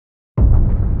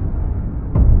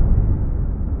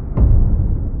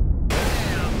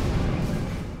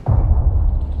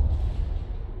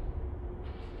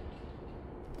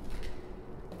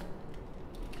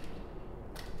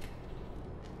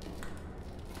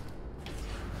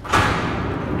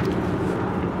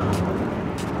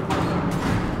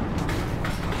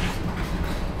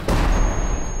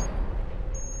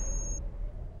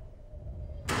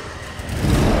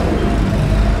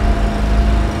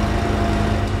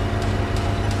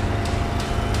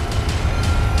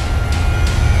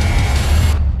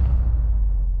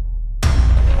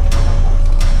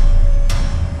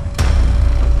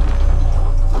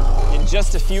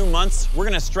few months, we're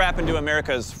gonna strap into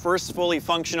America's first fully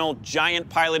functional, giant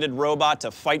piloted robot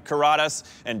to fight Karatas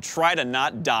and try to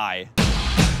not die.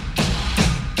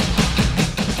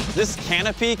 This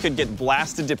canopy could get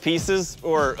blasted to pieces,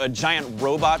 or a giant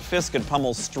robot fist could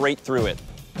pummel straight through it.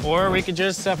 Or we could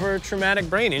just suffer a traumatic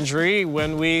brain injury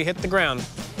when we hit the ground.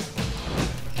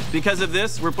 Because of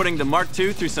this, we're putting the Mark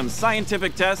II through some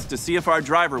scientific tests to see if our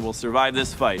driver will survive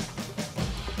this fight.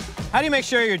 How do you make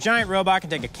sure your giant robot can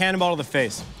take a cannonball to the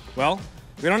face? Well,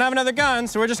 we don't have another gun,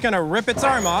 so we're just gonna rip its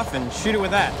arm off and shoot it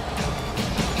with that.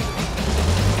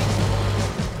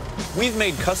 We've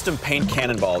made custom paint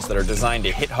cannonballs that are designed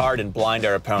to hit hard and blind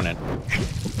our opponent.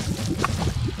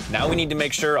 Now we need to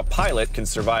make sure a pilot can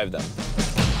survive them.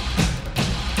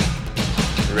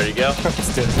 You ready to go?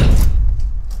 Let's do it.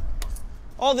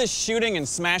 All this shooting and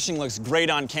smashing looks great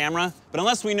on camera, but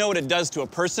unless we know what it does to a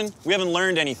person, we haven't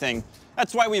learned anything.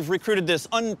 That's why we've recruited this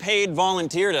unpaid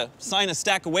volunteer to sign a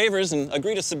stack of waivers and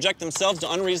agree to subject themselves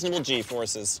to unreasonable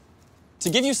G-forces. To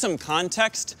give you some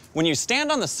context, when you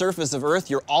stand on the surface of Earth,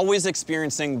 you're always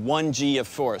experiencing 1 G of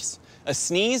force. A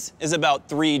sneeze is about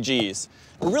 3 Gs.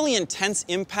 A really intense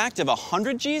impact of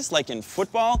 100 Gs, like in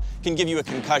football, can give you a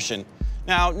concussion.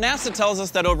 Now, NASA tells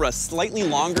us that over a slightly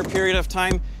longer period of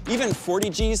time, even 40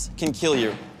 Gs can kill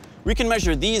you. We can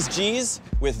measure these Gs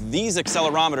with these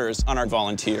accelerometers on our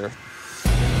volunteer.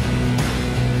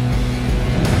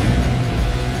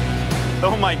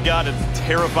 Oh my God, it's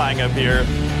terrifying up here.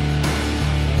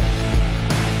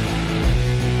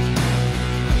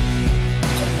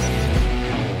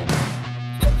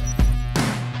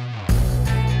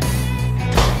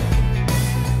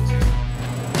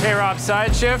 Okay, Rob,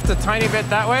 side shift a tiny bit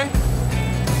that way.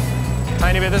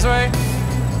 Tiny bit this way.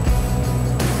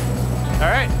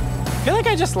 All right. I feel like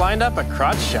I just lined up a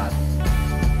crotch shot.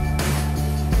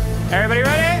 Everybody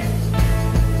ready?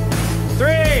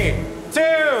 3, 2,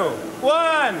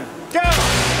 1, go!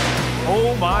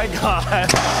 Oh my God.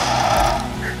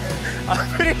 I'm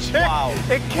pretty sure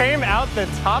it came out the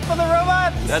top of the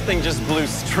robot. That thing just blew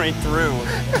straight through.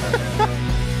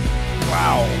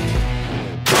 Wow.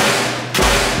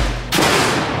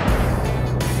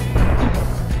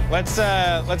 Let's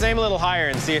aim a little higher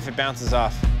and see if it bounces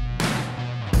off.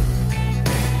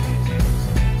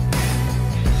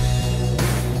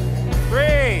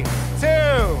 Three, 2,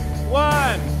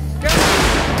 1, go!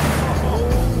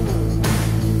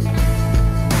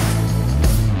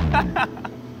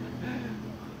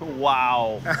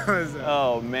 Wow.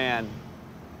 Oh, man.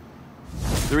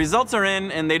 The results are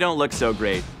in, and they don't look so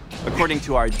great. According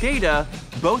to our data,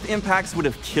 both impacts would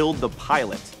have killed the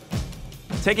pilot.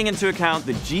 Taking into account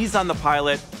the G's on the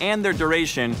pilot and their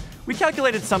duration, we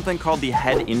calculated something called the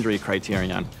head injury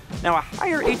criterion. Now, a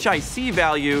higher HIC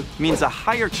value means a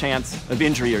higher chance of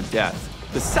injury or death.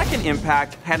 The second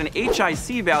impact had an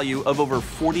HIC value of over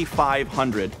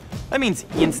 4,500. That means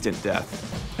instant death.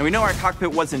 And we know our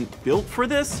cockpit wasn't built for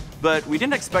this, but we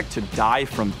didn't expect to die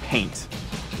from paint.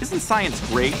 Isn't science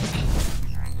great?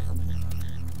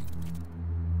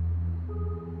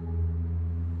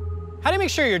 How do you make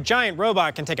sure your giant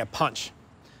robot can take a punch?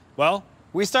 Well,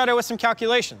 we started with some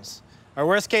calculations. Our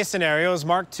worst case scenario is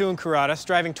Mark II and Karatas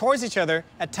driving towards each other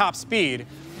at top speed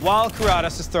while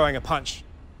Karatas is throwing a punch.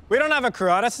 We don't have a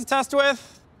Karatas to test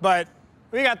with, but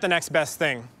we got the next best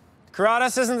thing.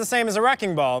 Karatas isn't the same as a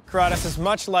wrecking ball. Karatas is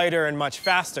much lighter and much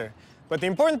faster. But the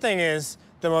important thing is,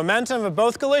 the momentum of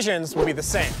both collisions will be the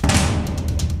same.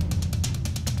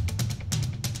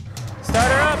 Start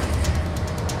her up.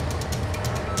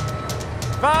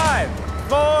 5,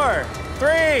 4,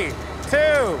 3, 2,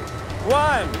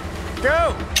 1,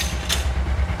 go!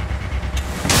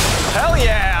 Hell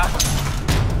yeah!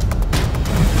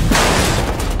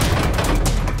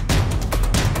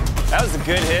 That was a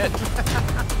good hit.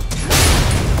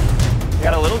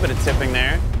 Got a little bit of tipping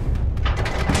there.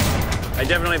 I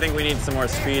definitely think we need some more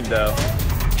speed, though.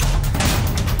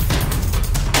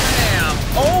 Damn!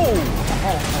 Oh!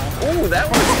 Oh, that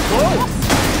was close!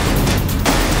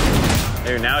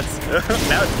 Dude, now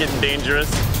it's getting dangerous.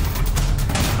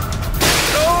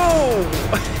 Oh!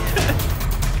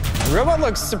 The robot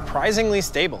looks surprisingly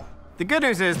stable. The good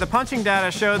news is the punching data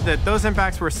showed that those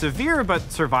impacts were severe but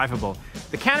survivable.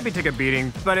 The canopy took a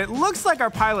beating, but it looks like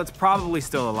our pilot's probably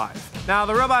still alive. Now,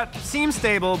 the robot seems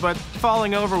stable, but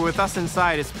falling over with us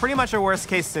inside is pretty much a worst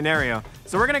case scenario.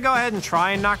 So we're gonna go ahead and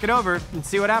try and knock it over and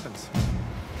see what happens.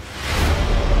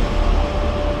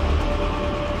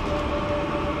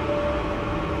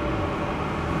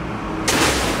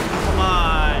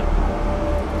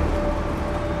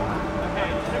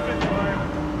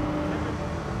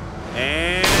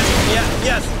 And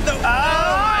yes, no.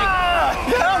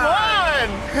 Come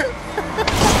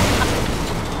on!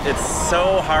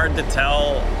 so hard to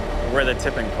tell where the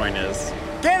tipping point is.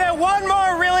 Give it one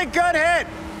more really good hit.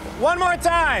 One more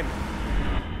time.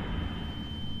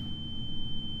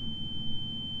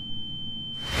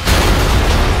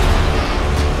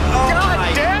 Oh,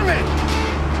 God damn it!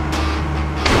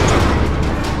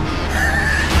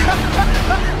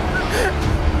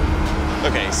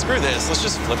 Okay, screw this. Let's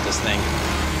just flip this thing.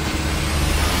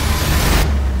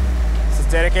 This is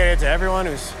dedicated to everyone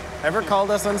who's ever called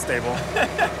us unstable.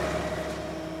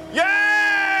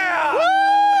 Yeah!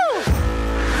 Woo!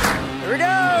 Here we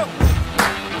go!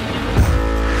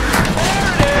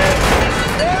 There it is!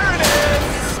 There it is!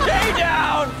 Stay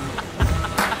down!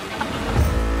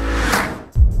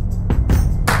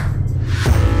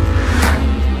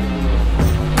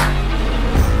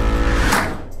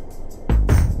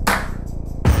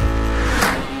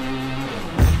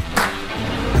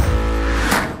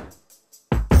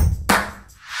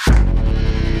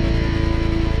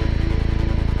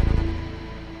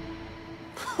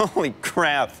 Holy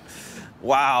crap.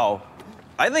 Wow.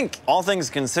 I think all things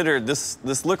considered, this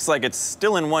looks like it's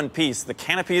still in one piece. The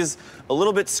canopy's a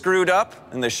little bit screwed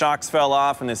up and the shocks fell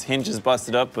off and this hinge is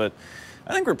busted up, but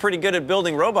I think we're pretty good at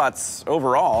building robots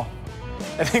overall.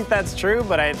 I think that's true,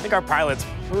 but I think our pilot's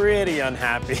pretty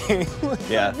unhappy.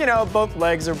 Yeah. You know, both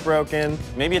legs are broken.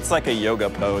 Maybe it's like a yoga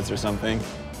pose or something.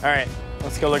 All right,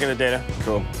 let's go look at the data.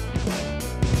 Cool.